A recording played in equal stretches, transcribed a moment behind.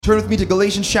Turn with me to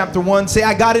Galatians chapter 1. Say,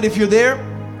 I got it if you're there.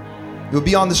 It'll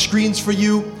be on the screens for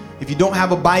you. If you don't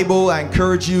have a Bible, I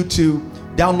encourage you to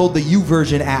download the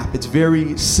YouVersion app. It's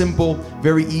very simple,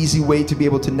 very easy way to be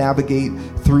able to navigate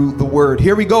through the Word.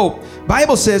 Here we go.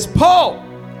 Bible says, Paul,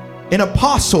 an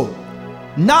apostle,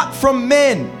 not from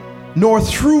men, nor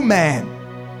through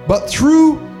man, but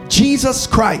through Jesus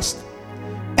Christ,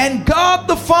 and God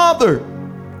the Father,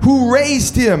 who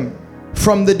raised him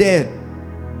from the dead,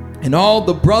 and all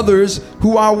the brothers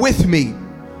who are with me,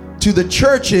 to the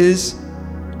churches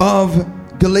of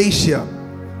Galatia.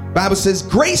 Bible says,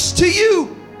 grace to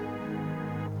you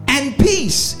and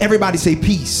peace. Everybody say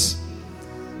peace.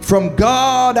 From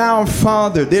God our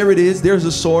Father. There it is. There's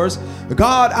the source.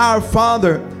 God our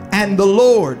Father and the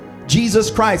Lord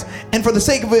Jesus Christ. And for the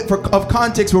sake of it, of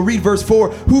context, we'll read verse 4.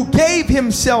 Who gave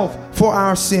himself for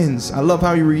our sins. I love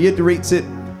how he reiterates it.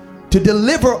 To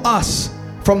deliver us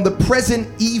from the present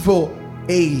evil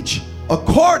age,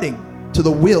 according to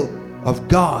the will of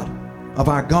God, of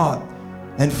our God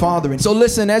and Father. And so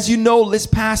listen, as you know, this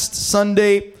past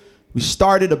Sunday, we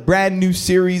started a brand new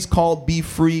series called Be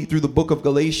Free through the book of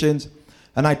Galatians.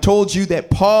 And I told you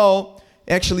that Paul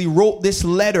actually wrote this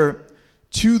letter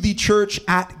to the church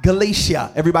at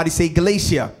Galatia. Everybody say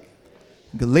Galatia.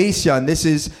 Galatia, and this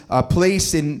is a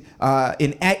place in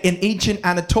ancient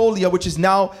Anatolia, which is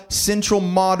now central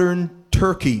modern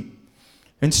Turkey.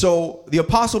 And so the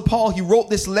Apostle Paul, he wrote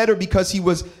this letter because he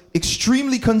was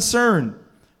extremely concerned.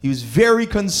 He was very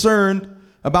concerned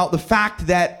about the fact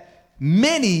that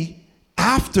many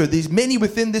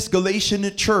within this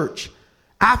Galatian church,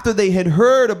 after they had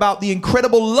heard about the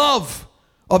incredible love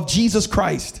of Jesus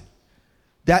Christ,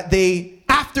 that they,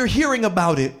 after hearing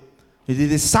about it, they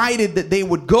decided that they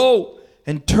would go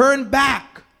and turn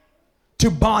back to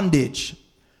bondage,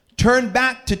 turn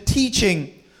back to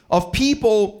teaching of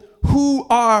people who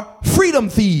are freedom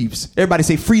thieves. Everybody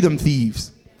say freedom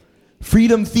thieves.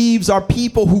 Freedom thieves are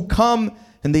people who come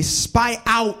and they spy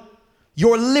out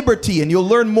your liberty, and you'll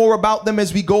learn more about them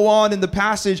as we go on in the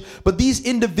passage. But these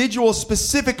individuals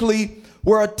specifically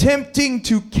were attempting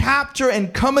to capture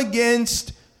and come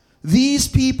against these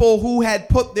people who had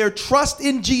put their trust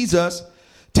in Jesus,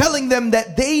 telling them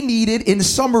that they needed, in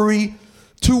summary,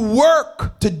 to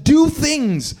work, to do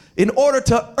things in order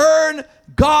to earn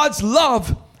God's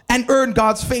love and earn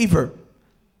God's favor.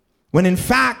 When in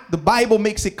fact, the Bible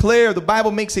makes it clear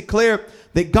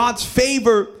that God's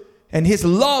favor and his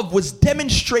love was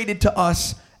demonstrated to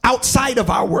us outside of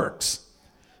our works.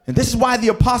 And this is why the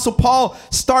Apostle Paul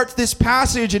starts this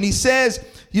passage and he says,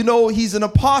 you know, he's an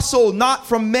apostle, not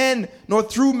from men nor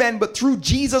through men, but through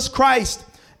Jesus Christ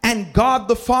and God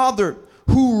the Father,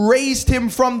 who raised him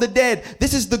from the dead.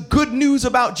 This is the good news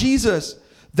about Jesus,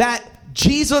 that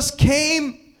Jesus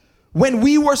came when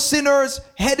we were sinners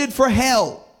headed for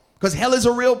hell, because hell is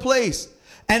a real place.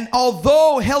 And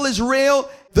although hell is real,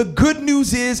 the good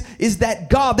news is that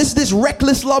God, this is this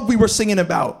reckless love we were singing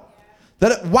about,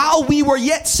 that while we were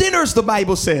yet sinners, the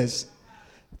Bible says,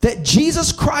 that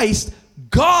Jesus Christ,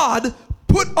 God,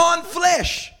 put on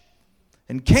flesh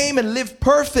and came and lived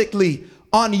perfectly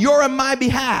on your and my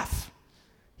behalf.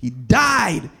 He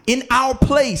died in our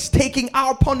place, taking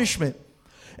our punishment,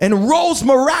 and rose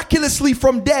miraculously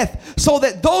from death, so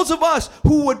that those of us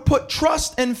who would put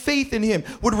trust and faith in him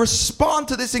would respond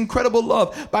to this incredible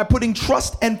love by putting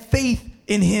trust and faith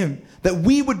in him, that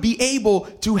we would be able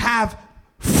to have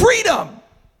freedom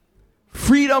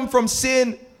from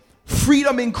sin,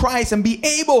 freedom in Christ, and be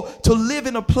able to live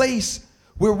in a place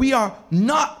where we are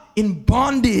not in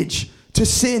bondage to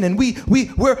sin, and we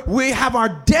have our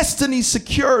destiny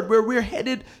secured, where we're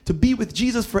headed to be with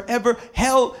Jesus forever.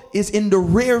 Hell is in the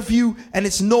rear view, and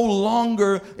it's no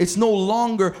longer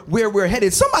where we're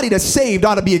headed. Somebody that's saved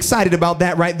ought to be excited about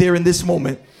that right there in this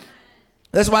moment.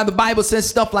 That's why the Bible says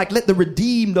stuff like, let the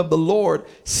redeemed of the Lord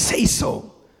say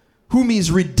so, who means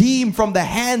redeemed from the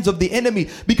hands of the enemy,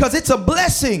 because it's a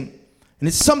blessing and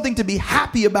it's something to be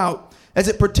happy about as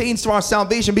it pertains to our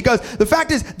salvation. Because the fact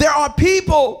is, there are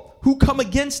people who come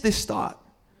against this thought,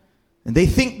 and they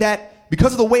think that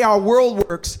because of the way our world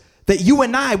works, that you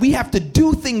and I, we have to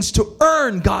do things to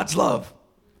earn God's love,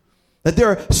 that there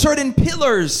are certain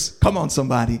pillars, come on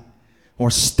somebody, or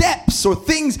steps or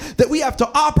things that we have to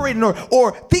operate in,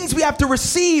 or things we have to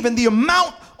receive, and the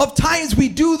amount of times we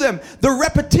do them, the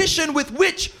repetition with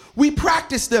which we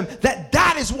practice them,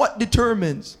 that is what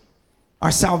determines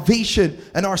our salvation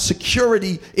and our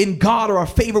security in God, or our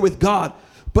favor with God.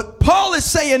 But Paul is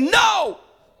saying, no,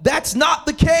 that's not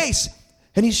the case.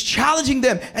 And he's challenging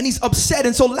them, and he's upset.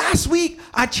 And so last week,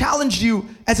 I challenged you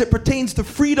as it pertains to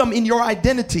freedom in your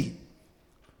identity.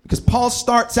 Because Paul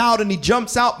starts out and he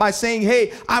jumps out by saying,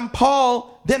 hey, I'm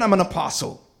Paul, then I'm an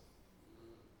apostle.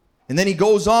 And then he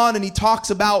goes on and he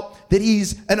talks about that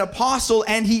he's an apostle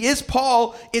and he is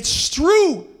Paul. It's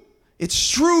true.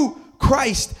 It's through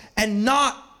Christ and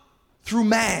not through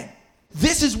man.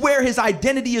 This is where his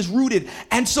identity is rooted.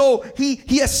 And so he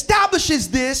establishes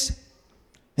this,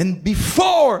 and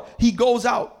before he goes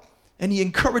out and he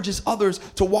encourages others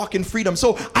to walk in freedom.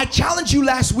 So I challenged you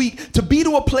last week to be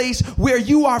to a place where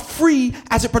you are free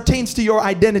as it pertains to your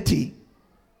identity.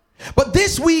 But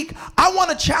this week, I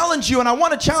want to challenge you, and I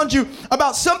want to challenge you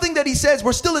about something that he says.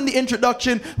 We're still in the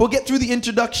introduction. We'll get through the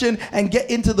introduction and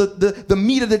get into the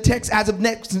meat of the text as of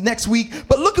next week.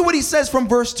 But look at what he says from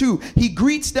verse 2. He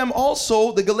greets them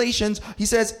also, the Galatians. He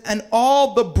says, and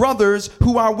all the brothers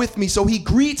who are with me. So he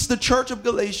greets the church of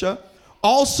Galatia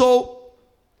also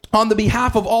on the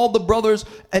behalf of all the brothers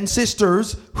and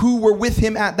sisters who were with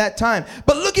him at that time.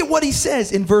 But look at what he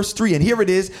says in verse 3. And here it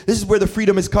is. This is where the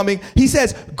freedom is coming. He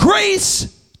says,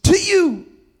 grace to you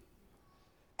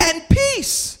and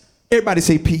peace. Everybody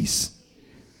say peace.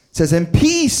 It says, and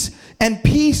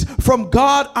peace from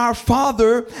God our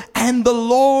Father and the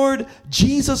Lord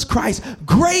Jesus Christ.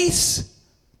 Grace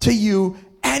to you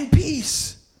and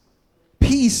peace.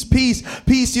 Peace, peace,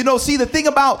 peace. You know, see, the thing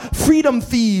about freedom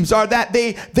thieves are that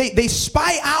they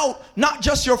spy out not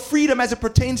just your freedom as it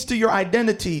pertains to your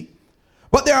identity,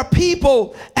 but there are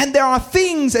people and there are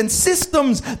things and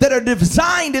systems that are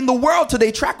designed in the world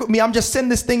today. Track with me. I'm just setting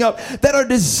this thing up, that are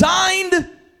designed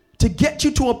to get you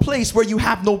to a place where you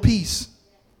have no peace.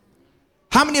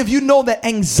 How many of you know that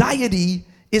anxiety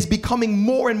is becoming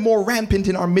more and more rampant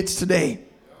in our midst today?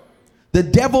 The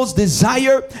devil's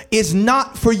desire is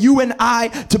not for you and I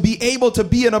to be able to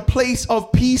be in a place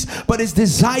of peace, but his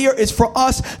desire is for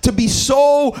us to be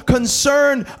so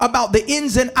concerned about the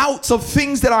ins and outs of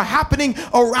things that are happening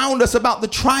around us, about the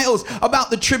trials, about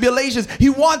the tribulations. He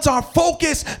wants our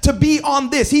focus to be on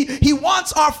this. He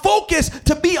wants our focus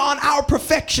to be on our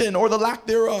perfection or the lack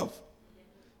thereof.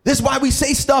 This is why we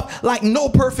say stuff like no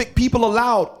perfect people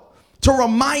allowed. To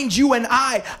remind you and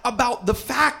I about the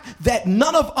fact that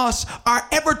none of us are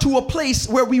ever to a place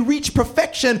where we reach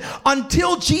perfection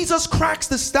until Jesus cracks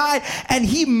the sky and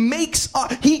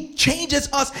he changes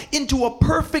us into a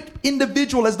perfect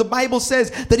individual, as the Bible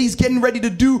says that he's getting ready to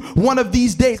do one of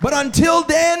these days. But until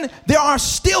then, there are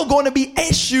still going to be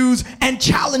issues and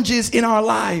challenges in our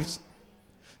lives.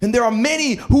 And there are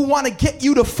many who want to get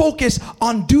you to focus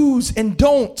on do's and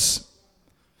don'ts.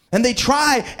 And they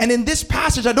try, and in this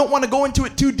passage, I don't want to go into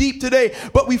it too deep today,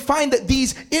 but we find that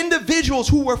these individuals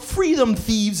who were freedom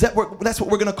thieves, that's what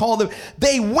we're going to call them,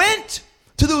 they went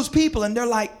to those people and they're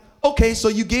like, okay, so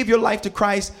you gave your life to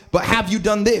Christ, but have you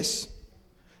done this?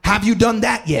 Have you done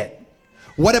that yet?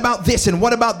 What about this and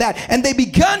what about that? And they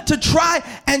begun to try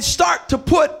and start to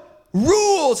put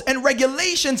rules and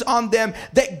regulations on them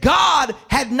that God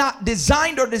had not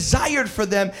designed or desired for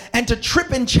them, and to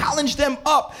trip and challenge them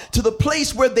up to the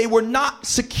place where they were not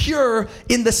secure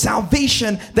in the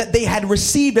salvation that they had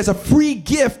received as a free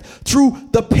gift through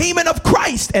the payment of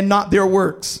Christ and not their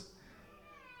works.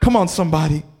 Come on,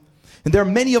 somebody. And there are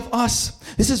many of us.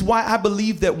 This is why I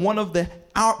believe that one of the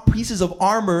pieces of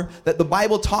armor that the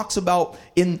Bible talks about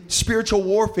in spiritual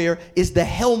warfare is the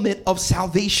helmet of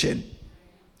salvation.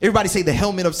 Everybody say the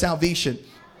helmet of salvation.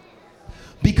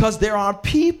 Because there are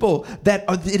people that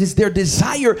it is their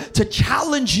desire to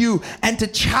challenge you and to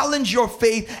challenge your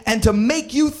faith and to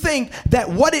make you think that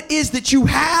what it is that you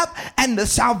have and the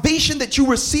salvation that you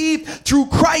receive through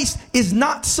Christ is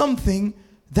not something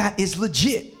that is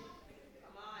legit.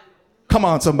 Come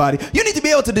on, somebody. You need to be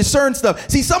able to discern stuff.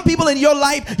 See, some people in your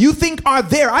life you think are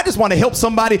there. I just want to help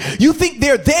somebody. You think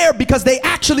they're there because they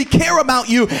actually care about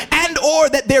you and or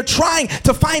that they're trying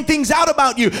to find things out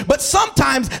about you. But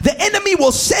sometimes the enemy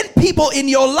will send people in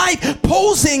your life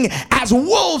posing as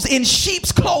wolves in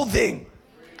sheep's clothing.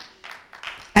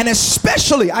 And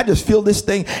especially, I just feel this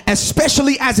thing,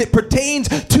 especially as it pertains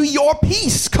to your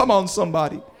peace. Come on,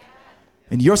 somebody.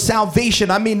 And your salvation.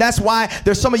 I mean, that's why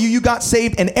there's some of you got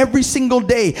saved, and every single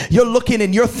day you're looking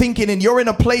and you're thinking and you're in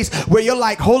a place where you're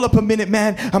like, hold up a minute,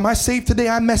 man. Am I saved today?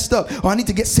 I messed up. Or I need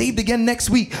to get saved again next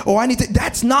week. Or I need to.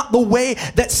 That's not the way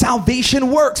that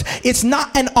salvation works. It's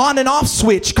not an on and off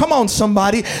switch. Come on,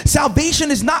 somebody.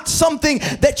 Salvation is not something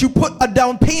that you put a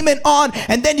down payment on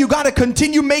and then you got to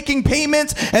continue making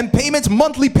payments,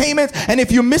 monthly payments. And if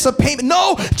you miss a payment,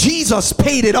 no, Jesus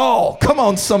paid it all. Come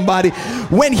on, somebody.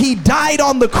 When he died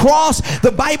on the cross,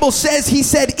 the Bible says he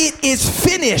said, it is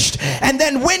finished. And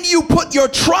then when you put your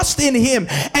trust in him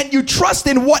and you trust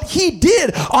in what he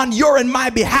did on your and my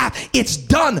behalf, it's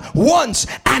done once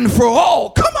and for all.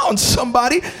 Come on,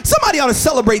 somebody. Somebody ought to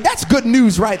celebrate. That's good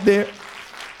news right there.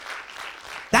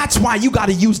 That's why you got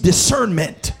to use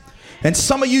discernment. And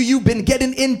some of you, you've been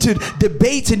getting into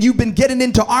debates and you've been getting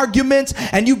into arguments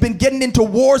and you've been getting into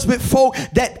wars with folk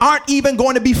that aren't even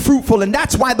going to be fruitful. And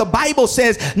that's why the Bible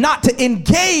says not to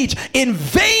engage in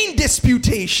vain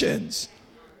disputations.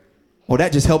 Oh,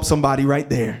 that just helped somebody right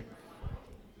there.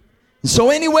 So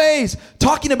anyways,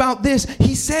 talking about this,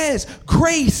 he says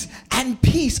grace and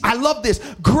peace. I love this.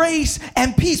 Grace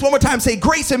and peace. One more time, say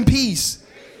grace and peace.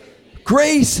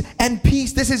 Grace and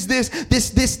peace. This is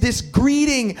this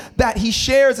greeting that he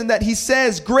shares and that he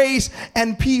says, grace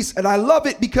and peace. And I love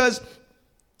it because,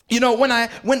 you know,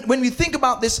 when we think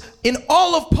about this, in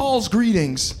all of Paul's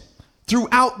greetings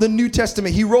throughout the New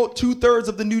Testament, he wrote 2/3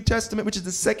 of the New Testament, which is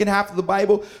the second half of the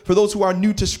Bible for those who are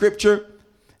new to scripture.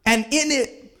 And in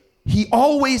it, he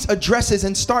always addresses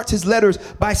and starts his letters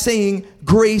by saying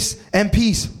grace and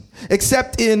peace.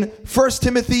 Except in 1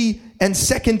 Timothy and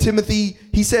 2 Timothy,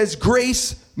 he says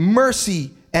grace,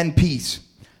 mercy, and peace.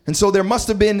 And so there must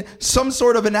have been some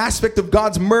sort of an aspect of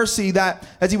God's mercy that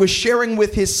as he was sharing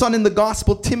with his son in the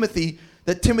gospel, Timothy,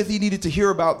 that Timothy needed to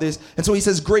hear about this. And so he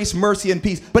says grace, mercy, and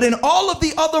peace. But in all of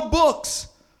the other books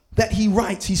that he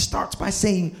writes, he starts by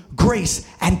saying grace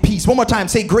and peace. One more time,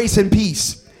 say grace and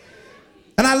peace.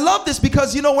 And I love this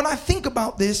because, you know, when I think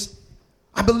about this,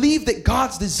 I believe that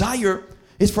God's desire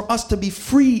is for us to be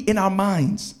free in our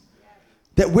minds.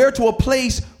 That we're to a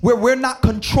place where we're not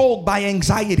controlled by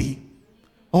anxiety.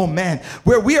 Oh man,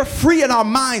 where we are free in our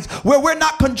minds, where we're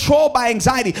not controlled by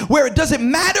anxiety, where it doesn't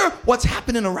matter what's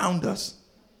happening around us.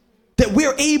 That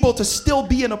we're able to still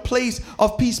be in a place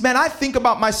of peace. Man, I think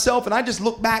about myself and I just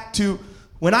look back to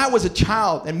when I was a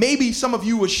child, and maybe some of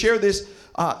you will share this,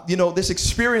 this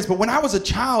experience, but when I was a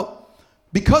child,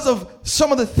 because of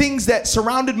some of the things that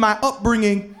surrounded my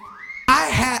upbringing,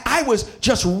 I was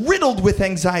just riddled with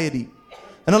anxiety.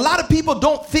 And a lot of people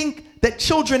don't think that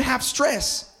children have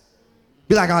stress.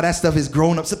 Be like, oh, that stuff is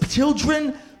grown up. So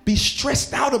children be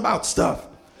stressed out about stuff.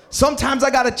 Sometimes I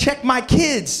got to check my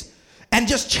kids and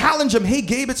just challenge them. Hey,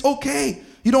 Gabe, it's okay.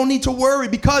 You don't need to worry,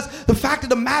 because the fact of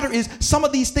the matter is some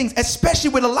of these things, especially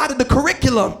with a lot of the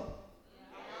curriculum,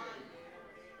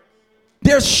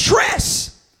 there's stress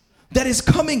that is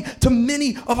coming to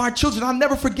many of our children. I'll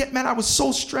never forget, man, I was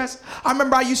so stressed. I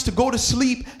remember I used to go to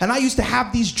sleep and I used to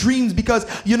have these dreams because,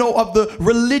 you know, of the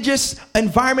religious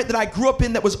environment that I grew up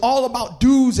in that was all about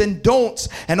do's and don'ts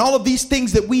and all of these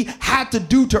things that we had to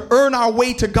do to earn our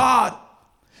way to God.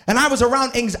 And I was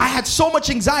around, I had so much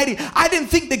anxiety. I didn't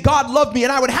think that God loved me,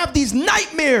 and I would have these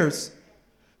nightmares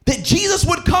that Jesus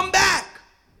would come back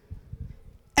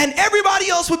and everybody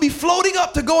else would be floating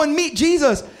up to go and meet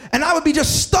Jesus. And I would be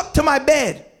just stuck to my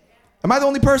bed. Am I the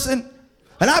only person?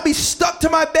 And I'd be stuck to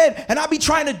my bed and I'd be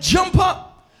trying to jump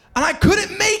up and I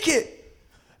couldn't make it.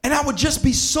 And I would just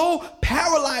be so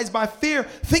paralyzed by fear,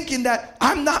 thinking that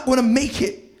I'm not going to make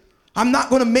it. I'm not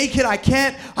going to make it. I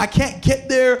can't get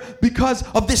there because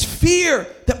of this fear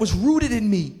that was rooted in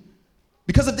me.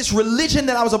 Because of this religion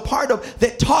that I was a part of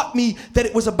that taught me that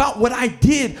it was about what I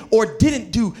did or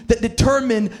didn't do that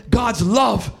determined God's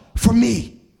love for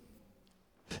me.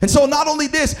 And so not only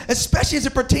this, especially as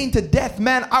it pertained to death,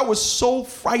 man, I was so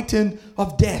frightened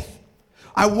of death.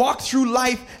 I walked through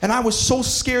life and I was so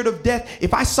scared of death.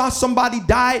 If I saw somebody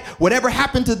die, whatever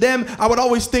happened to them, I would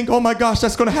always think, oh my gosh,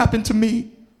 that's going to happen to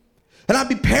me. And I'd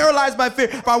be paralyzed by fear.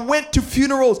 If I went to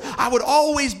funerals, I would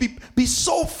always be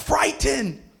so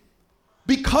frightened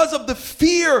because of the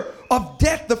fear of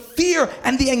death, the fear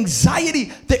and the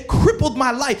anxiety that crippled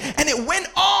my life. And it went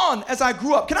on as I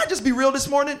grew up. Can I just be real this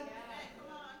morning?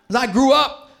 As I grew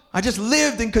up, I just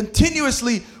lived and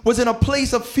continuously was in a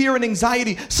place of fear and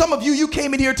anxiety. Some of you, you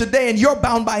came in here today and you're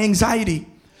bound by anxiety.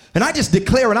 And I just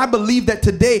declare and I believe that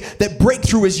today that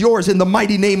breakthrough is yours in the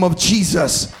mighty name of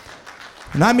Jesus.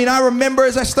 And I mean, I remember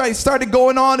as I started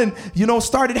going on and, you know,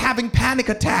 started having panic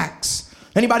attacks.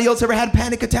 Anybody else ever had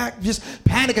panic attack? Just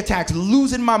panic attacks,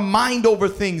 losing my mind over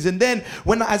things. And then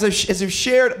when, as I've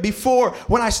shared before,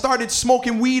 when I started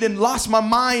smoking weed and lost my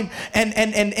mind and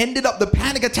ended up the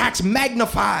panic attacks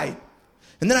magnified.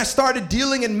 And then I started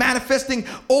dealing and manifesting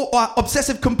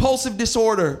obsessive compulsive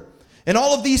disorder and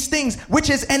all of these things, which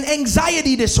is an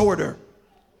anxiety disorder.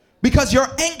 Because you're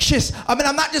anxious. I mean,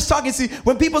 I'm not just talking, see,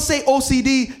 when people say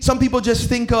OCD, some people just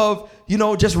think of, you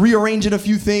know, just rearranging a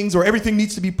few things or everything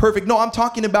needs to be perfect. No, I'm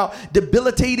talking about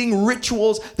debilitating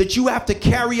rituals that you have to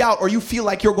carry out or you feel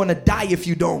like you're going to die if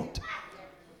you don't.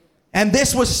 And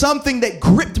this was something that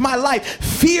gripped my life.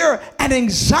 Fear and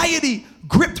anxiety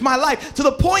gripped my life to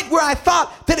the point where I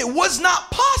thought that it was not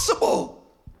possible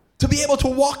to be able to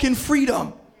walk in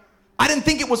freedom. I didn't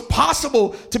think it was possible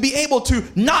to be able to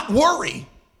not worry.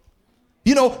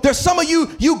 You know, there's some of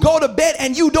you, you go to bed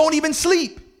and you don't even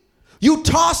sleep. You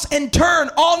toss and turn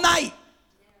all night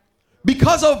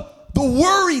because of the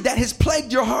worry that has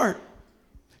plagued your heart.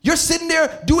 You're sitting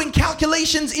there doing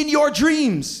calculations in your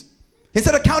dreams.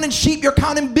 Instead of counting sheep, you're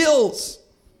counting bills.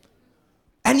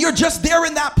 And you're just there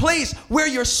in that place where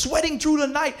you're sweating through the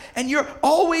night and you're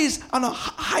always on a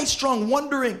high strung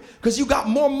wondering because you got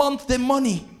more month than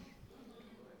money.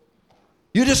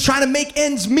 You're just trying to make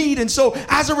ends meet. And so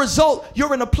as a result,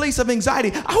 you're in a place of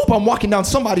anxiety. I hope I'm walking down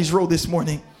somebody's road this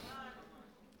morning.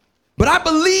 But I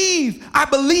believe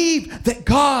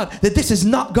that this is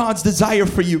not God's desire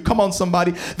for you. Come on,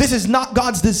 somebody. This is not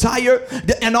God's desire.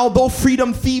 And although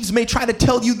freedom thieves may try to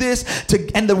tell you this,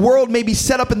 and the world may be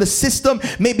set up in the system,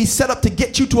 may be set up to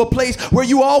get you to a place where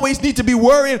you always need to be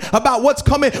worrying about what's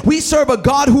coming. We serve a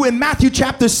God who in Matthew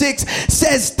chapter 6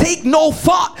 says, take no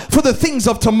thought for the things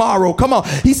of tomorrow. Come on.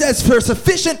 He says, for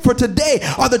sufficient for today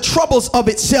are the troubles of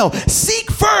itself.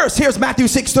 Seek first, here's Matthew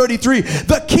 6:33,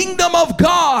 the kingdom of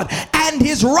God and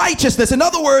his righteousness. In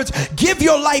other words, give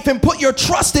your life and put your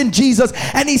trust in Jesus.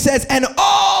 And he says, and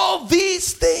all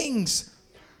these things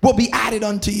will be added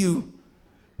unto you.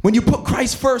 When you put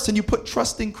Christ first and you put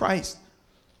trust in Christ,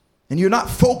 and you're not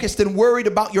focused and worried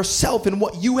about yourself and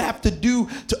what you have to do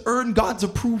to earn God's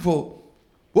approval,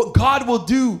 what God will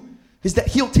do is that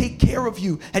he'll take care of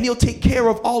you and he'll take care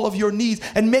of all of your needs.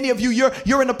 And many of you,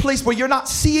 you're in a place where you're not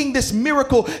seeing this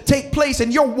miracle take place,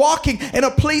 and you're walking in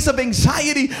a place of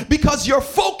anxiety because you're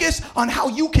focused on how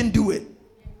you can do it.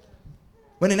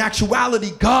 When in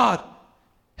actuality, God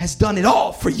has done it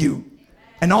all for you.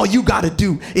 And all you got to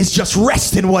do is just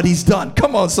rest in what he's done.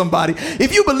 Come on, somebody.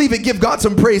 If you believe it, give God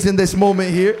some praise in this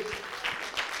moment here.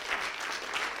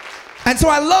 And so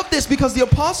I love this because the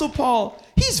Apostle Paul,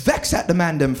 he's vexed at the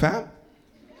man them, fam.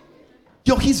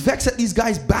 Yo, he's vexed at these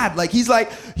guys bad. Like, he's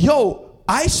like, yo,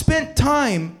 I spent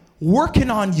time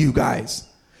working on you guys.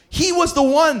 He was the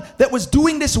one that was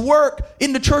doing this work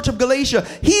in the church of Galatia.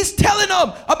 He's telling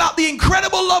them about the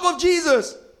incredible love of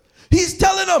Jesus. He's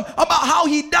telling them about how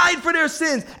he died for their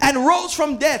sins and rose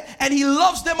from death, and he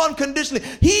loves them unconditionally.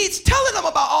 He's telling them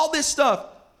about all this stuff,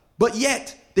 but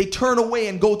yet they turn away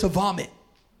and go to vomit.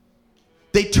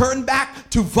 They turn back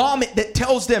to vomit that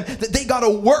tells them that they got to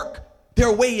work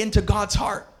their way into God's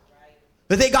heart.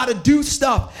 That they got to do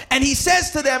stuff. And he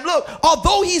says to them, look,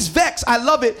 although he's vexed, I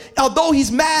love it. Although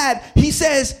he's mad, he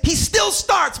says, he still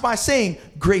starts by saying,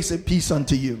 grace and peace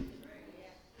unto you.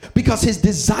 Because his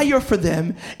desire for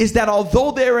them is that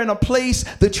although they're in a place,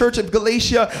 the church of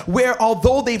Galatia, where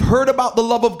although they've heard about the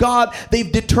love of God,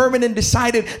 they've determined and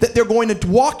decided that they're going to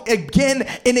walk again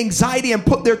in anxiety and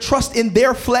put their trust in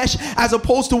their flesh as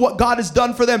opposed to what God has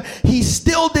done for them. He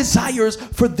still desires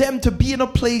for them to be in a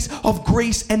place of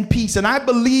grace and peace. And I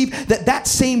believe that that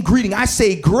same greeting, I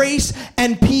say grace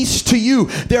and peace to you.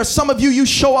 There are some of you, you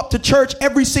show up to church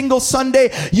every single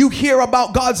Sunday. You hear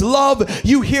about God's love.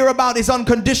 You hear about his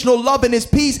unconditional love and his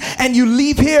peace, and you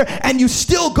leave here and you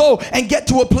still go and get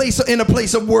to a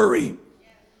place of worry.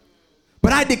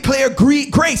 But I declare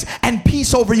grace and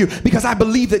peace over you because I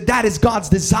believe that that is God's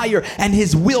desire and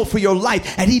his will for your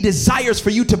life, and he desires for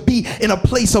you to be in a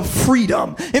place of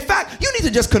freedom. In fact, you need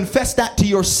to just confess that to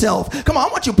yourself. Come on,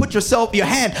 I want you to put your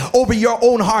hand over your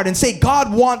own heart and say, God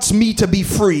wants me to be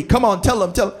free. Come on, tell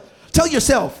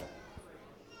yourself.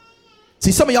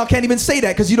 See, some of y'all can't even say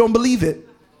that because you don't believe it.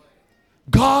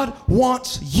 God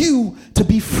wants you to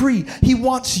be free. He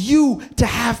wants you to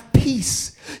have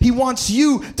peace. He wants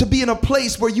you to be in a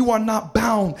place where you are not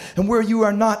bound and where you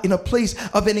are not in a place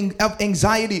of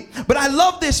anxiety. But I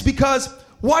love this because,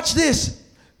 watch this.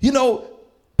 You know,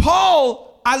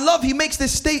 Paul, he makes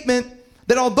this statement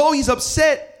that although he's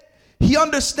upset, he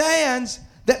understands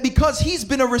that because he's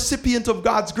been a recipient of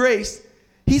God's grace,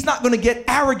 he's not going to get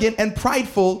arrogant and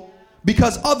prideful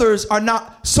because others are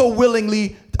not so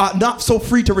willingly, not so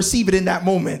free to receive it in that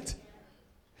moment.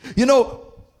 You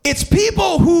know, it's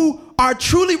people who are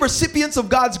truly recipients of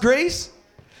God's grace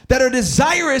that are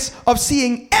desirous of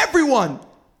seeing everyone,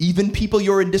 even people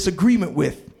you're in disagreement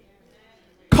with,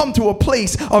 come to a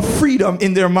place of freedom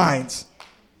in their minds.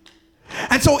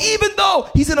 And so even though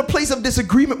he's in a place of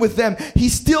disagreement with them, he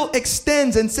still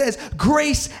extends and says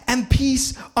grace and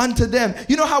peace unto them.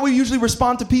 You know how we usually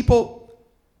respond to people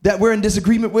that we're in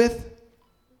disagreement with?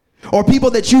 Or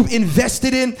people that you've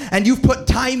invested in and you've put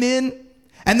time in,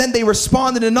 and then they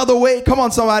respond in another way. Come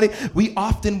on, somebody. We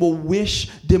often will wish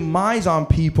demise on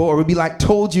people, or we'll be like,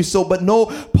 told you so. But no,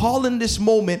 Paul in this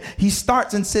moment, he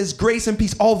starts and says grace and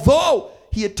peace. Although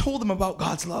he had told them about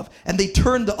God's love and they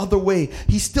turned the other way,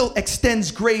 he still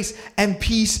extends grace and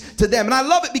peace to them. And I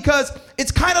love it because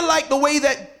it's kind of like the way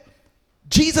that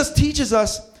Jesus teaches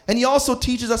us, and he also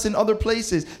teaches us in other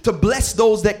places to bless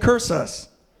those that curse us.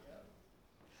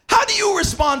 How do you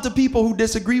respond to people who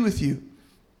disagree with you?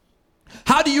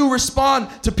 How do you respond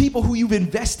to people who you've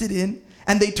invested in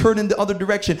and they turn in the other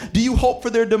direction? Do you hope for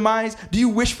their demise? Do you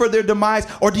wish for their demise?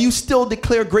 Or do you still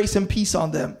declare grace and peace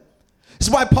on them? This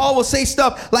is why Paul will say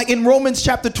stuff like in Romans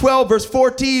chapter 12, verse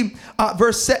 14,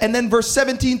 and then verse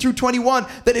 17 through 21,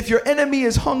 that if your enemy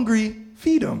is hungry,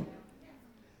 feed him.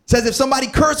 It says if somebody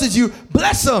curses you,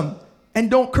 bless them and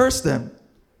don't curse them.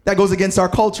 That goes against our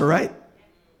culture, right?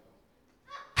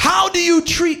 How do you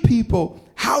treat people?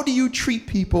 How do you treat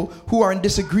people who are in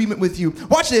disagreement with you?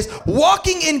 Watch this.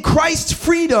 Walking in Christ's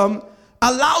freedom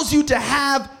allows you to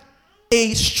have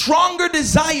a stronger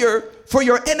desire for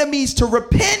your enemies to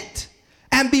repent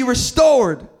and be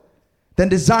restored than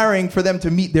desiring for them to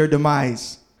meet their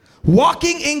demise.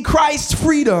 Walking in Christ's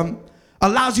freedom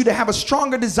allows you to have a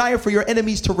stronger desire for your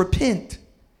enemies to repent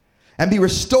and be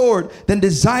restored than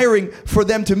desiring for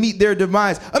them to meet their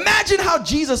demise. Imagine how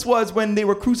Jesus was when they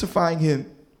were crucifying him.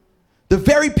 The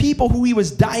very people who he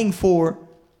was dying for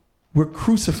were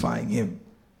crucifying him.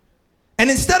 And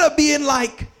instead of being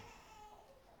like,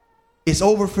 it's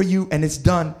over for you and it's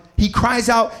done, he cries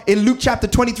out in Luke chapter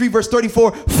 23, verse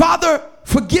 34, Father,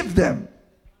 forgive them.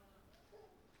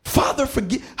 Father,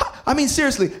 forgive. I mean,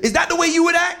 seriously, is that the way you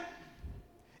would act?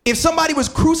 If somebody was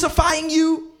crucifying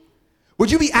you, would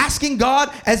you be asking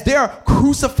God as they're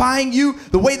crucifying you,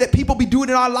 the way that people be doing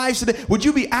in our lives today, would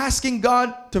you be asking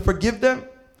God to forgive them?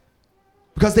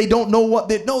 Because they don't know what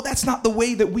they... No, that's not the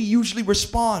way that we usually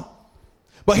respond.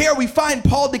 But here we find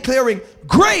Paul declaring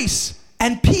grace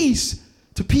and peace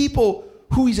to people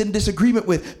who he's in disagreement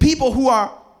with. People who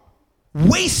are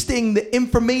wasting the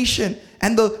information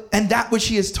and that which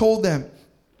he has told them.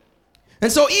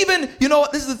 And so even, you know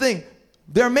what, this is the thing.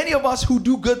 There are many of us who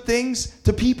do good things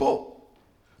to people.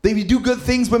 They do good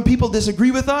things when people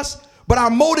disagree with us. But our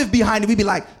motive behind it, we'd be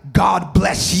like, God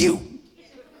bless you.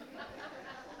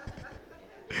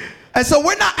 And so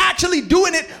we're not actually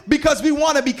doing it because we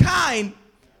want to be kind.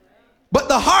 But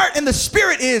the heart and the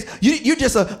spirit is, you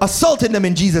just assaulted them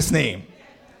in Jesus' name.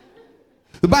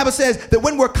 The Bible says that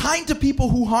when we're kind to people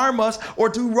who harm us or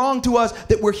do wrong to us,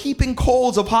 that we're heaping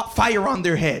coals of hot fire on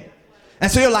their head.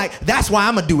 And so you're like, that's why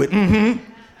I'm going to do it.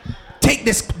 Take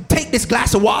this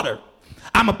glass of water.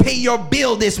 I'm going to pay your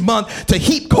bill this month to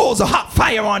heap coals of hot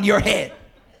fire on your head.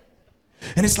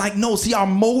 And it's like, no, see, our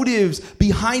motives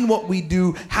behind what we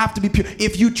do have to be pure.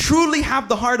 If you truly have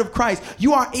the heart of Christ,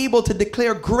 you are able to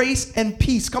declare grace and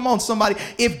peace. Come on, somebody.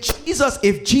 If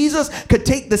Jesus could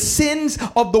take the sins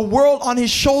of the world on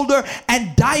his shoulder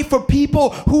and die for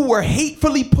people who were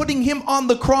hatefully putting him on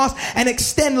the cross and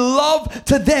extend love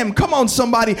to them, come on,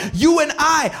 somebody. You and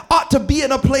I ought to be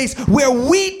in a place where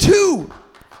we too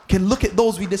can look at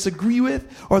those we disagree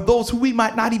with or those who we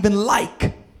might not even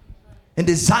like, and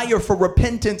desire for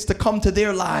repentance to come to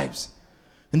their lives,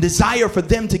 and desire for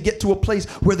them to get to a place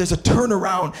where there's a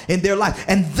turnaround in their life.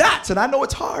 And I know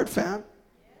it's hard, fam,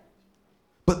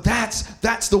 but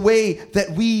that's the way that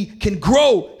we can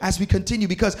grow as we continue,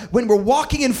 because when we're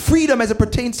walking in freedom as it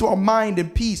pertains to our mind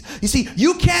and peace, you see,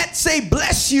 you can't say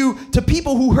bless you to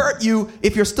people who hurt you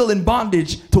if you're still in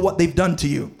bondage to what they've done to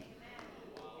you.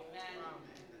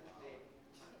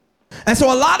 And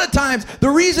so a lot of times the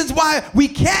reasons why we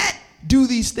can't do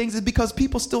these things is because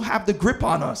people still have the grip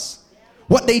on us.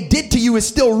 What they did to you is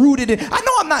still rooted in. I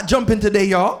know I'm not jumping today,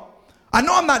 y'all. I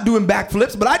know I'm not doing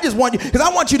backflips, but I just want you, because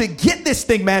I want you to get this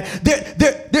thing, man.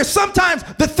 There's sometimes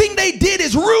the thing they did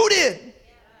is rooted.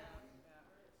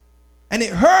 And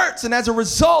it hurts, and as a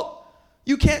result,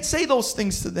 you can't say those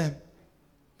things to them.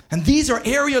 And these are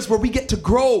areas where we get to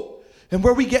grow and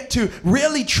where we get to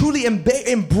really, truly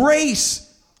embrace.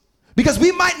 Because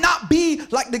we might not be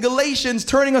like the Galatians,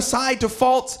 turning aside to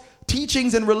false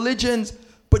teachings and religions,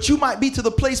 but you might be to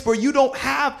the place where you don't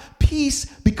have peace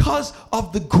because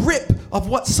of the grip of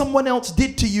what someone else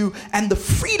did to you and the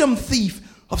freedom thief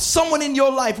of someone in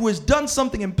your life who has done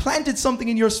something and planted something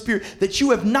in your spirit that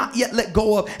you have not yet let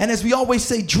go of. And as we always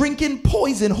say, drinking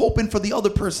poison, hoping for the other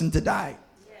person to die.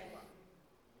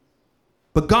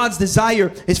 But God's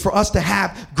desire is for us to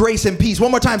have grace and peace.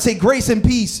 One more time, say grace and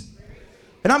peace.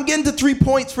 And I'm getting to 3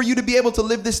 points for you to be able to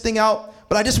live this thing out.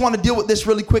 but I just want to deal with this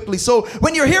really quickly. So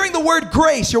when you're hearing the word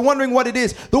grace, you're wondering what it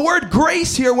is. The word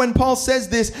grace here, when Paul says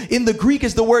this in the Greek,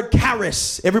 is the word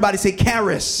charis. Everybody say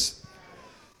charis.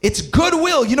 It's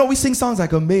goodwill. You know, we sing songs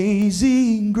like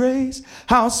Amazing Grace,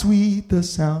 how sweet the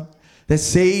sound that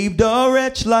saved a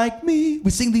wretch like me.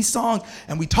 We sing these songs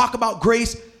and we talk about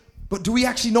grace, but do we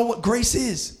actually know what grace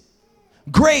is?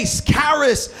 Grace,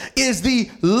 charis, is the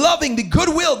loving, the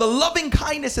goodwill, the loving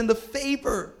kindness and the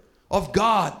favor of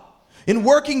God. In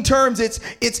working terms,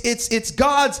 it's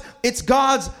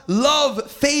God's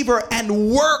love, favor, and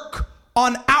work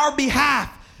on our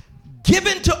behalf,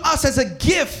 given to us as a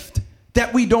gift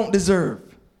that we don't deserve.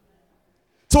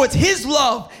 So it's his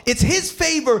love, it's his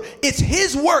favor, it's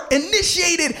his work,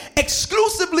 initiated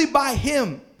exclusively by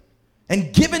him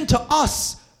and given to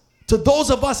us, to those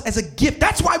of us as a gift.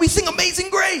 That's why we sing Amazing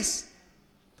Grace.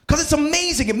 Because it's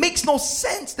amazing. It makes no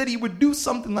sense that he would do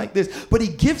something like this, but he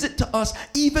gives it to us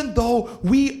even though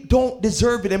we don't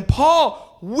deserve it. And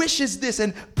Paul wishes this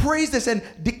and prays this and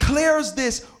declares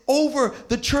this over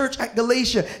the church at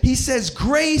Galatia. He says,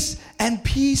 grace and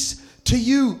peace to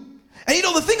you. And you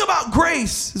know, the thing about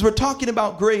grace is we're talking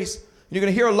about grace. And you're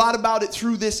going to hear a lot about it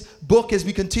through this book as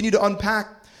we continue to unpack.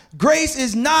 Grace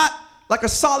is not like a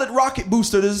solid rocket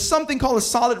booster. There's something called a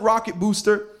solid rocket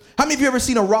booster. How many of you ever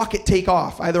seen a rocket take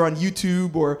off, either on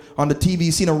YouTube or on the TV?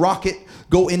 You've seen a rocket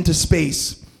go into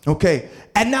space. Okay.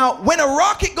 And now when a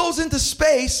rocket goes into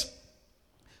space,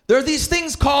 there are these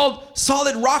things called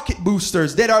solid rocket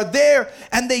boosters that are there,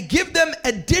 and they give them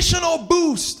additional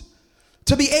boost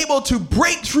to be able to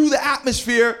break through the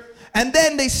atmosphere. And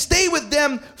then they stay with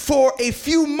them for a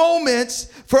few moments,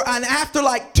 and after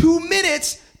like 2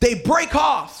 minutes, they break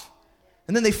off.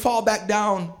 And then they fall back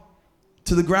down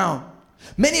to the ground.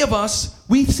 Many of us,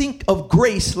 we think of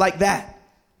grace like that.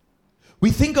 We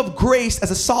think of grace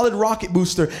as a solid rocket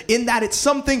booster, in that it's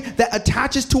something that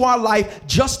attaches to our life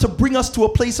just to bring us to a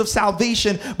place of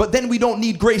salvation, but then we don't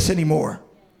need grace anymore.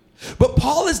 But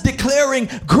Paul is declaring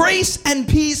grace and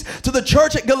peace to the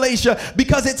church at Galatia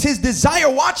because it's his desire,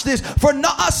 watch this, for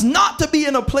us not to be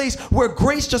in a place where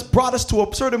grace just brought us to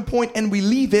a certain point and we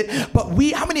leave it. But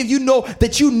how many of you know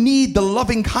that you need the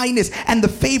loving kindness and the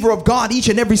favor of God each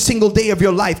and every single day of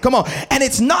your life? Come on. And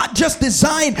it's not just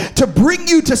designed to bring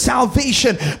you to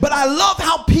salvation, but I love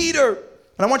how Peter,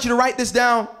 and I want you to write this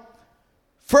down,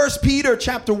 1 Peter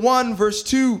chapter 1 verse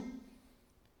 2.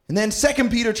 And then 2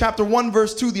 Peter chapter 1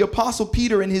 verse 2, the apostle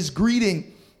Peter in his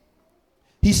greeting,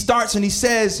 he starts and he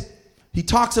says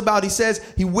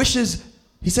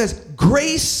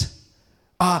grace,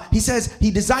 he says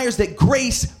he desires that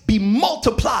grace be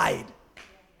multiplied.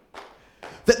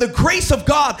 That the grace of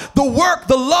God, the work,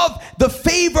 the love, the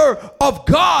favor of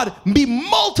God be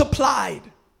multiplied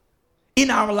in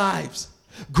our lives.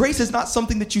 Grace is not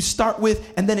something that you start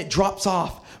with and then it drops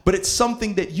off. But it's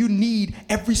something that you need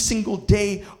every single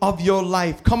day of your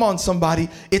life. Come on, somebody.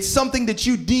 It's something that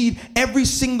you need every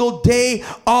single day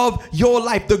of your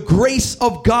life. The grace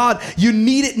of God, you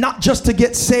need it not just to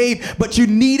get saved, but you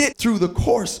need it through the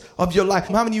course of your life.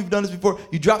 How many of you have done this before?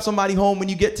 You drop somebody home when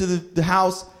you get to the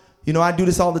house. You know, I do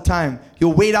this all the time.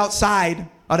 You'll wait outside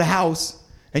of the house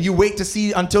and you wait to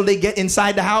see until they get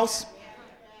inside the house.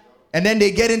 And then they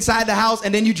get inside the house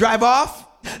and then you drive off.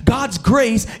 God's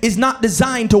grace is not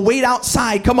designed to wait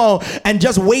outside, come on, and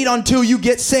just wait until you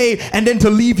get saved and then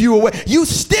to leave you away. You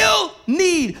still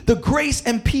need the grace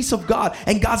and peace of God.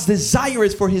 And God's desire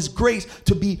is for his grace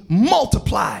to be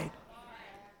multiplied.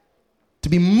 To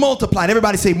be multiplied.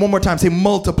 Everybody say one more time, say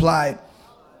multiplied.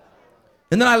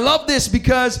 And then I love this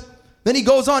because then he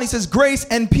goes on, he says grace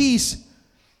and peace.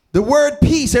 The word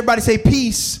peace, everybody say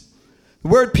peace. The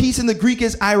word peace in the Greek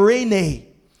is eirene.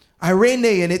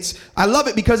 Eirene, and I love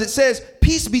it because it says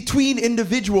peace between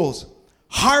individuals,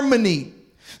 harmony.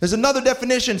 There's another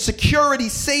definition, security,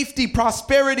 safety,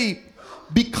 prosperity.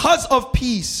 Because of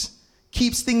peace,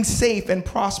 keeps things safe and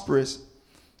prosperous. It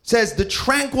says the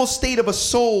tranquil state of a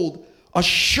soul,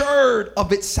 assured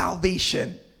of its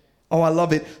salvation. Oh, I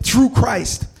love it. Through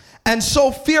Christ. And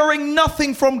so fearing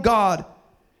nothing from God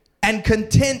and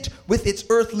content with its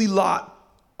earthly lot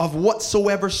of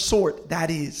whatsoever sort that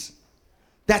is.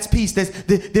 That's peace.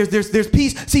 There's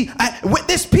peace. See,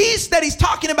 this peace that he's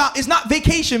talking about is not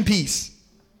vacation peace.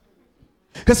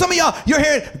 Because some of y'all, you're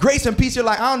hearing grace and peace. You're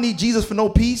like, I don't need Jesus for no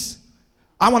peace.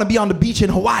 I want to be on the beach in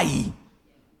Hawaii.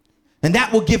 And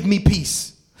that will give me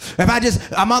peace.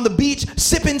 If I'm on the beach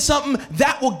sipping something,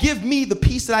 that will give me the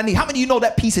peace that I need. How many of you know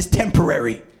that peace is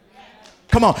temporary?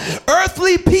 Come on.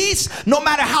 Earthly peace, no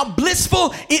matter how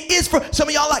blissful it is for some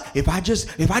of y'all, like, if I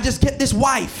just get this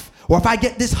wife, or if I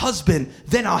get this husband,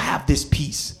 then I'll have this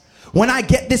peace. When I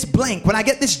get this blank, when I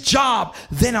get this job,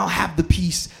 then I'll have the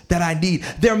peace that I need.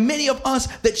 There are many of us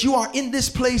that you are in this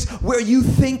place where you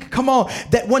think, come on,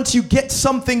 that once you get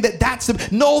something that's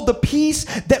the peace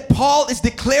that Paul is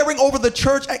declaring over the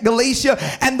church at Galatia,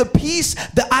 and the peace,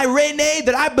 the irene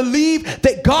that I believe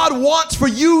that God wants for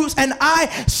you and I,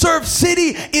 Serve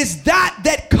City, is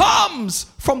that comes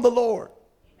from the Lord.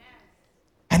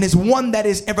 And is one that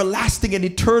is everlasting and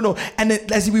eternal. And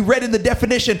as we read in the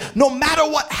definition, no matter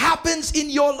what happens in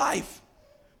your life,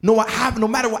 no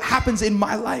matter what happens in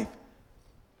my life,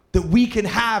 that we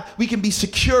can be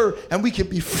secure and we can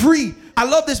be free. I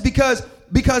love this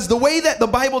because the way that the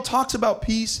Bible talks about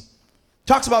peace,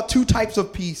 talks about two types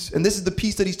of peace. And this is the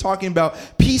peace that he's talking about.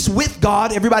 Peace with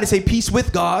God. Everybody say peace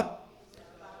with God.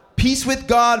 Peace with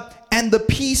God, and the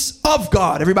peace of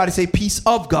God. Everybody say peace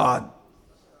of God.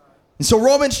 And so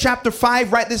Romans chapter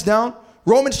 5, write this down.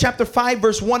 Romans chapter 5,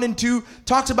 verse 1 and 2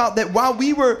 talks about that while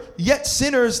we were yet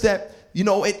sinners, that,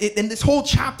 and this whole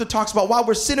chapter talks about while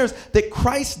we're sinners, that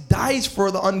Christ dies for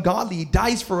the ungodly. He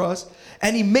dies for us,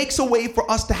 and he makes a way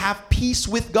for us to have peace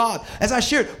with God. As I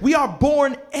shared, we are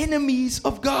born enemies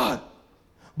of God.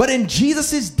 But in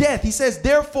Jesus' death, he says,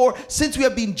 therefore, since we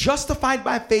have been justified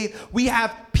by faith, we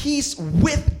have peace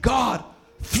with God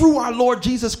through our Lord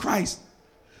Jesus Christ.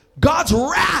 God's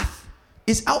wrath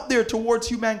is out there towards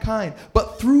humankind,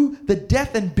 but through the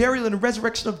death and burial and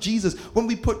resurrection of Jesus, when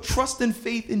we put trust and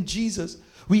faith in Jesus,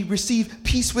 we receive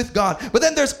peace with God. But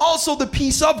then there's also the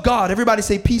peace of God. Everybody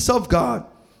say peace of God.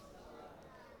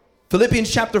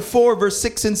 Philippians chapter 4, verse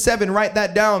 6 and 7, write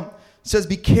that down. It says,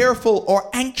 be careful or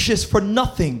anxious for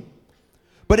nothing,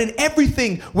 but in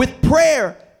everything with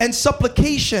prayer and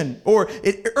supplication, or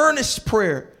earnest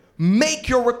prayer, make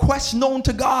your requests known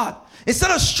to God. Instead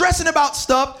of stressing about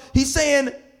stuff, he's saying,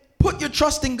 put your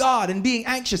trust in God and being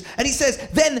anxious. And he says,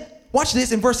 then, watch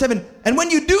this in verse 7, and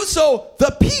when you do so,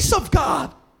 the peace of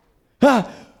God,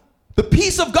 the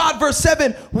peace of God, verse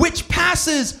 7, which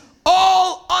passes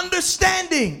all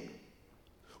understanding,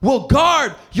 will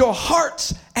guard your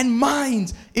hearts and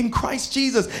minds in Christ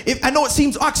Jesus. I know it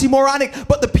seems oxymoronic,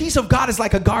 but the peace of God is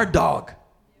like a guard dog.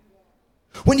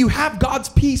 When you have God's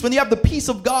peace, when you have the peace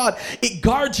of God, it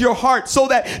guards your heart so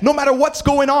that no matter what's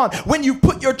going on, when you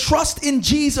put your trust in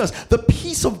Jesus, the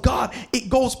peace of God, it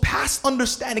goes past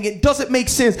understanding. It doesn't make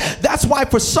sense. That's why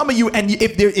for some of you, and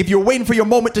if you're waiting for your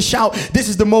moment to shout, this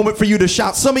is the moment for you to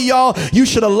shout. Some of y'all, you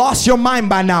should have lost your mind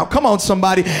by now. Come on,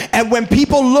 somebody. And when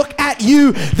people look at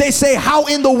you, they say, how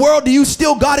in the world do you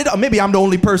still got it? Or maybe I'm the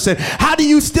only person. How do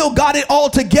you still got it all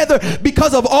together?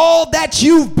 Because of all that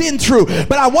you've been through.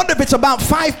 But I wonder if it's about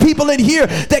 5 people in here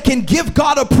that can give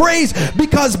God a praise,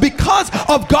 because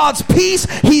of God's peace,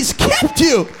 he's kept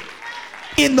you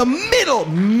in the middle.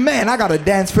 Man, I gotta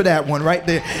dance for that one right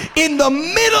there. In the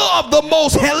middle of the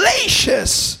most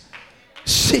hellacious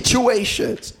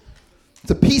situations.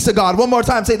 The peace of God. One more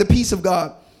time, say the peace of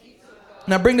God.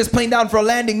 Now bring this plane down for a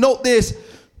landing. Note this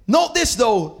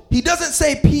though. He doesn't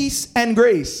say peace and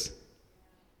grace.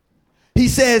 He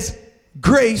says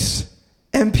grace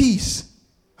and peace.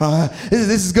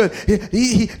 This is good.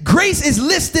 Grace is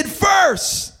listed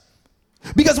first.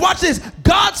 Because watch this.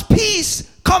 God's peace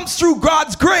comes through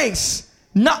God's grace,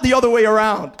 not the other way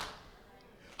around.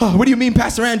 Oh, what do you mean,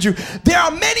 Pastor Andrew? There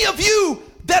are many of you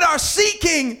that are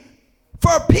seeking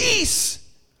for peace,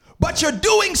 but you're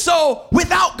doing so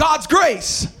without God's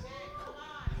grace.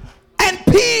 And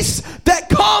peace that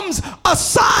comes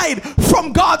aside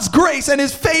from God's grace and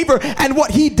his favor and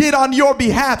what he did on your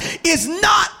behalf is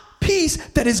not peace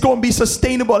that is going to be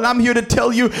sustainable. And I'm here to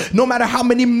tell you, no matter how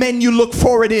many men you look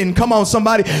for it in, come on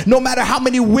somebody, no matter how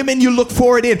many women you look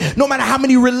for it in, no matter how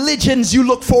many religions you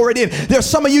look for it in, there's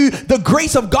some of you, the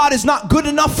grace of God is not good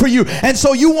enough for you. And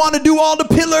so you want to do all the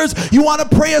pillars, you want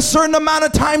to pray a certain amount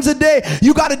of times a day,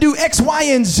 you got to do X, Y,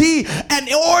 and Z, and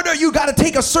in order, you got to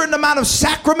take a certain amount of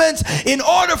sacraments in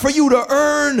order for you to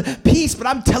earn peace. But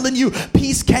I'm telling you,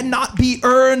 peace cannot be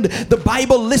earned. The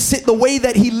Bible lists it the way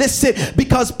that he lists it,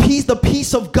 because the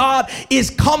peace of God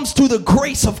comes through the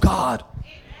grace of God.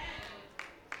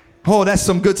 Oh, that's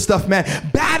some good stuff, man.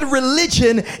 Bad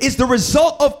religion is the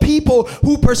result of people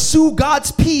who pursue God's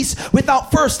peace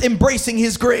without first embracing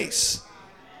his grace.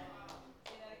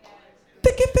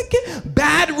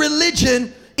 Bad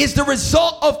religion is the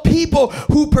result of people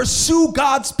who pursue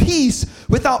God's peace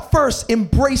without first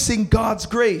embracing God's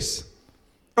grace.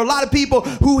 A lot of people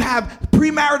who have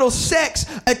premarital sex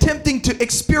attempting to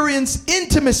experience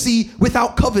intimacy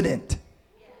without covenant.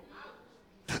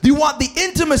 You want the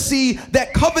intimacy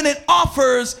that covenant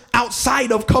offers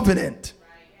outside of covenant.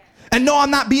 And no,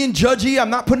 I'm not being judgy. I'm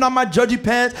not putting on my judgy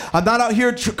pants. I'm not out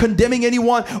here condemning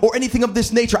anyone or anything of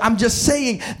this nature. I'm just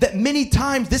saying that many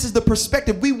times this is the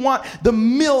perspective. We want the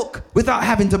milk without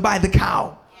having to buy the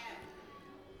cow.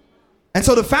 And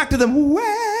so the fact of the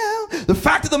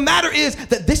matter is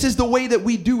that this is the way that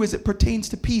we do as it pertains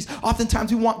to peace.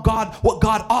 Oftentimes we want God, what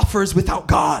God offers without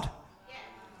God.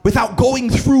 Without going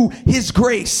through his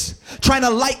grace. Trying to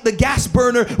light the gas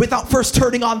burner without first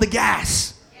turning on the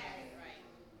gas.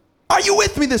 Are you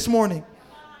with me this morning?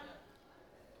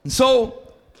 And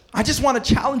so I just want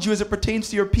to challenge you as it pertains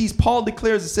to your peace. Paul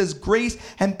declares, it says, grace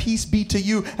and peace be to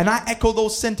you. And I echo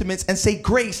those sentiments and say,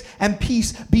 grace and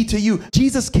peace be to you.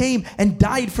 Jesus came and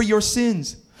died for your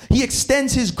sins. He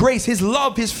extends his grace, his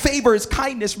love, his favor, his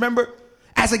kindness, remember,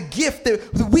 as a gift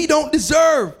that we don't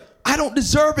deserve. I don't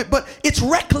deserve it, but it's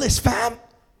reckless, fam.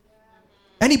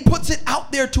 And he puts it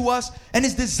out there to us, and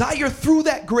his desire through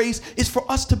that grace is for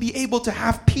us to be able to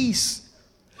have peace.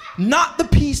 Not the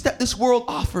peace that this world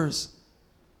offers.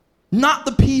 Not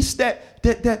the peace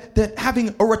that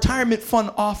having a retirement fund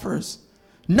offers.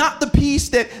 Not the peace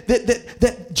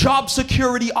that job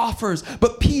security offers,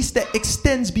 but peace that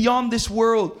extends beyond this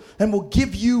world and will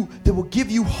give you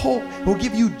hope, will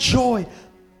give you joy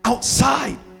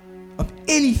outside of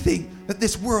anything that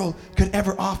this world could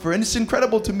ever offer. And it's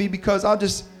incredible to me because I'll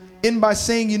just end by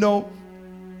saying,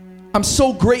 I'm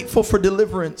so grateful for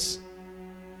deliverance.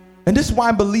 And this is why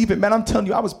I believe it, man. I'm telling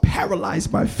you, I was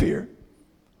paralyzed by fear.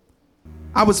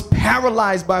 I was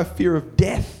paralyzed by fear of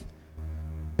death,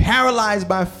 paralyzed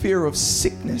by fear of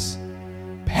sickness,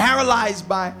 paralyzed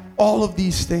by all of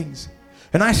these things.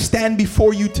 And I stand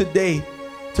before you today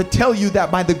to tell you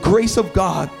that by the grace of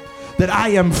God, that I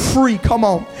am free, come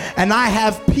on, and I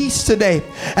have peace today.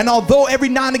 And although every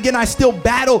now and again I still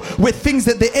battle with things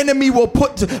that the enemy will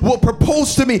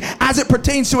propose to me as it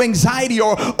pertains to anxiety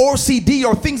or OCD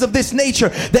or things of this nature,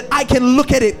 that I can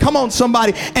look at it, come on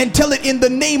somebody, and tell it in the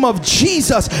name of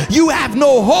Jesus, you have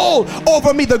no hold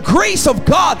over me. The grace of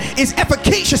God is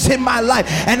efficacious in my life,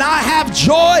 and I have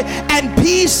joy and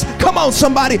peace, come on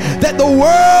somebody, that the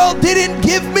world didn't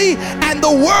give me and the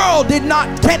world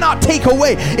cannot take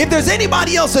away. If there's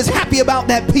anybody else that's happy about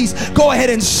that peace, go ahead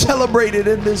and celebrate it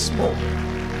in this moment.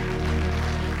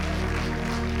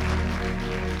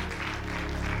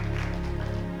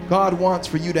 God wants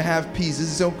for you to have peace.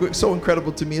 This is so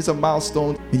incredible to me. It's a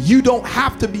milestone. You don't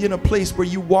have to be in a place where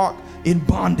you walk in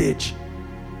bondage.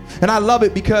 And I love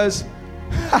it because,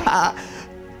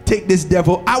 take this,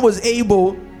 devil, I was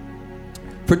able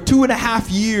for 2.5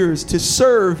 years to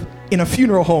serve in a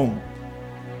funeral home.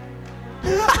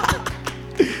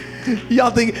 Y'all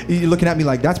think, you're looking at me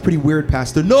like, that's pretty weird,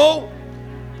 Pastor. No,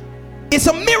 it's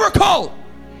a miracle.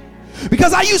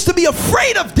 Because I used to be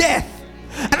afraid of death,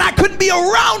 and I couldn't be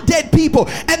around dead people,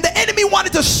 and the enemy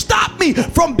wanted to stop me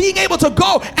from being able to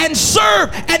go and serve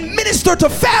and minister to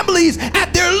families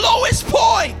at their lowest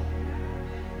point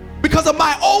because of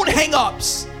my own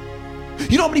hang-ups.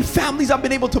 You know how many families I've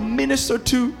been able to minister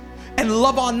to and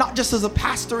love on, not just as a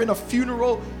pastor in a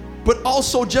funeral, but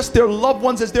also just their loved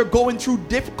ones as they're going through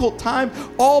difficult time,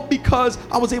 all because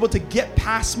I was able to get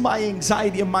past my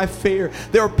anxiety and my fear.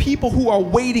 There are people who are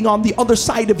waiting on the other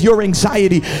side of your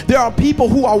anxiety. There are people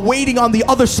who are waiting on the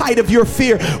other side of your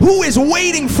fear. Who is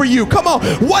waiting for you? Come on,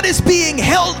 what is being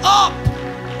held up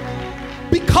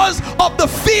because of the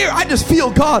fear? I just feel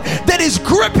God that is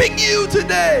gripping you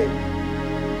today.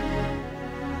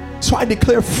 So I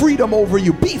declare freedom over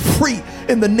you. Be free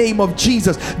in the name of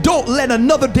Jesus. Don't let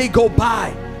another day go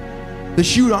by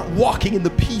that you're not walking in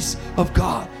the peace of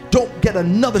God. Don't get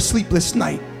another sleepless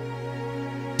night.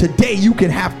 Today you can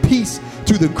have peace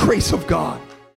through the grace of God.